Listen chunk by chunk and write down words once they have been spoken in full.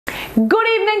Good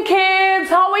evening, kids.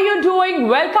 How are you doing?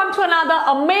 Welcome to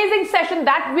another amazing session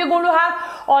that we're going to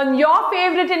have on your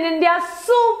favorite in India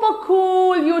super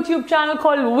cool YouTube channel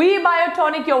called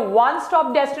Biotonic, your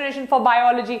one-stop destination for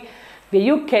biology, where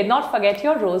you cannot forget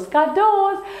your rose card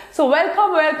dose. So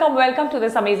welcome to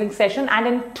this amazing session. And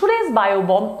in today's bio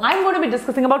bomb, I'm going to be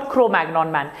discussing about Cro-Magnon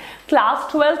man.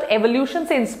 Class 12th evolution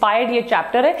से inspired ये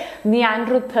chapter है.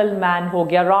 Neanderthal man हो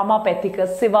गया,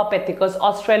 Ramapithecus, Sivapithecus,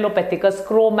 Australopithecus,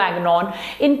 Cro-Magnon.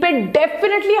 इन पे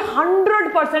definitely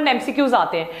 100% MCQs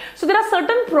आते हैं. So there are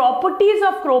certain properties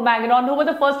of Cro-Magnon. Who were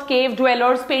the first cave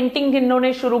dwellers? Painting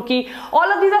जिन्होंने शुरू की. All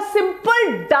of these are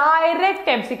simple direct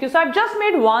MCQs. So I've just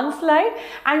made one slide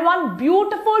and one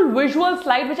beautiful visual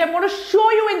slide which I'm going to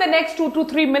show you in the next 2 to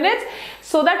 3 minutes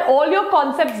so that all your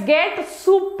concepts get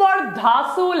super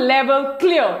dhasu level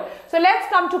clear. So let's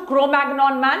come to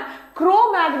Cro-Magnon man.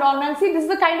 Cro-Magnon man, see, this is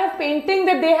the kind of painting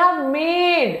that they have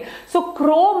made. So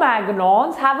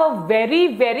Cro-Magnons have a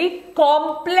very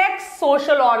complex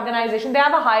social organization. They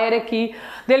have a hierarchy.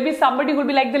 There'll be somebody who will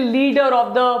be like the leader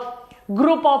of the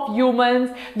group of humans.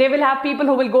 They will have people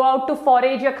who will go out to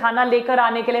forage या खाना लेकर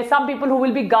आने के लिए. Some people who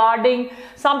will be guarding.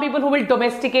 Some people who will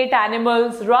domesticate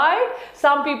animals, right?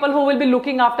 Some people who will be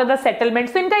looking after the settlement.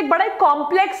 So इनका एक बड़ा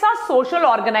complex सा social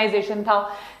organization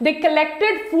था. They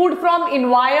collected food from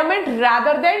environment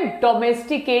rather than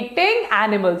domesticating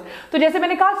animals. तो जैसे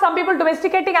मैंने कहा, some people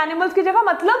domesticating animals की जगह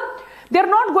मतलब they are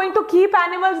not going to keep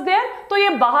animals there. तो ये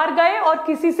बाहर गए और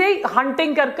किसी से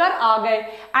hunting कर आ गए.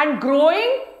 And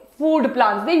growing food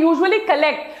plants, they usually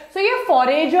collect. So ये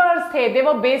foragers थे. They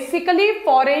were basically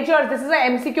foragers. This is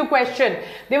an MCQ question.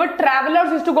 They were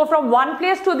travelers, used to go from one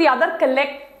place to the other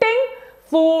collecting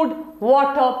food,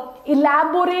 water.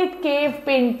 Elaborate cave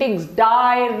paintings,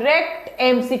 direct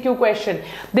MCQ question.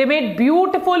 They made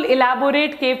beautiful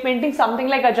elaborate cave paintings, something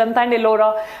like Ajanta and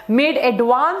Ellora. Made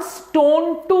advanced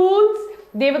stone tools.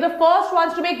 They were the first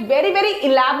ones to make very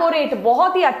elaborate,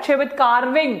 बहुत ही अच्छे with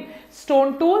carving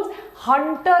stone tools.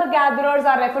 Hunter-gatherers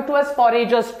are referred to as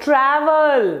foragers.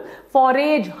 Travel,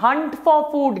 forage, hunt for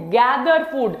food, gather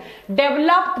food.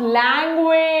 Developed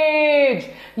language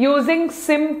using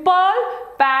simple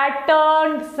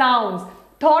patterned sounds.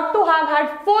 Thought to have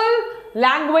had full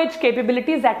language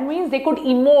capabilities. That means they could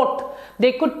emote.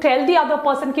 They could tell the other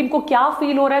person कि इनको क्या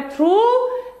feel हो रहा है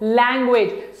through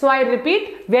language. So I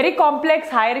repeat, very complex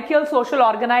hierarchical social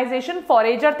organization.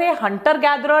 Forager थे,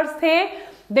 hunter-gatherers थे.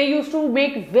 They used to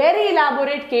make very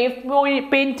elaborate cave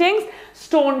paintings,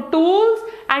 stone tools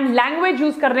and language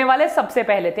use करने वाले सबसे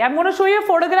पहले थे. I'm going to show you a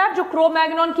photograph जो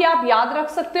Cro-Magnon की आप याद रख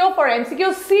सकते हो for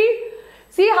MCQ.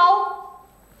 See how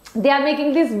they are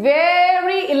making these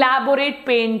very elaborate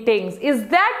paintings. Is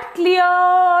that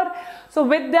clear? So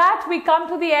with that, we come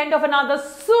to the end of another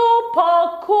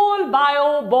super cool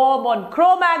bio bomb on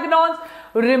Cro-Magnons.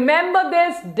 Remember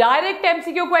this, direct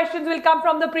MCQ questions will come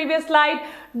from the previous slide.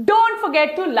 Don't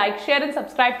forget to like, share and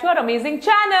subscribe to our amazing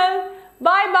channel.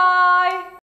 Bye-bye.